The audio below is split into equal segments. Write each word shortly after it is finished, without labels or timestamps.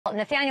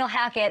Nathaniel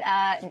Hackett,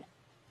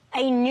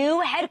 a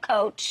new head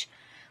coach,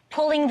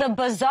 pulling the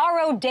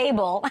bizarro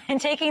Dable and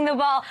taking the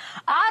ball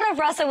out of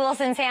Russell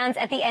Wilson's hands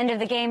at the end of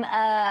the game.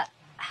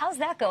 How's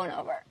that going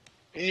over?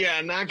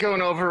 Yeah, not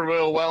going over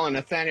real well in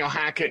Nathaniel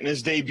Hackett in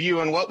his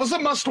debut. And what was a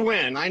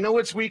must-win? I know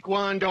it's week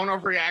one, don't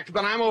overreact,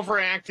 but I'm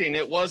overreacting.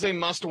 It was a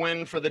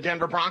must-win for the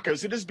Denver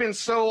Broncos. It has been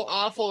so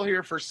awful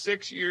here for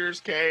 6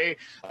 years, Kay.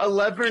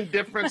 11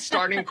 different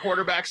starting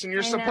quarterbacks, and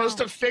you're supposed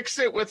to fix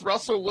it with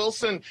Russell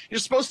Wilson. You're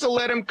supposed to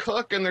let him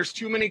cook, and there's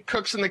too many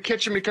cooks in the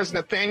kitchen because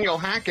Nathaniel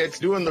Hackett's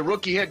doing the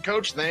rookie head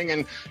coach thing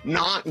and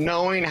not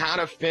knowing how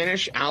to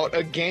finish out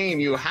a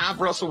game. You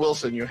have Russell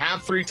Wilson. You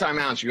have 3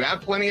 timeouts. You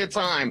have plenty of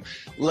time.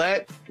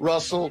 Let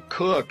Russell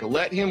cook.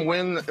 Let him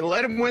win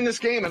this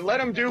game, and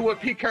let him do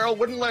what Pete Carroll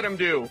wouldn't let him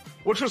do,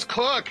 which was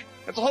cook.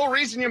 That's the whole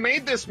reason you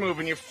made this move,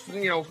 and you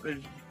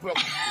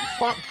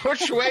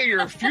push away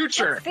your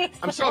future.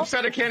 I'm so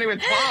upset I can't even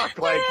talk.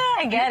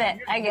 I get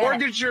it.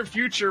 Mortgage your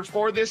future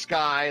for this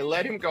guy.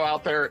 Let him go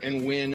out there and win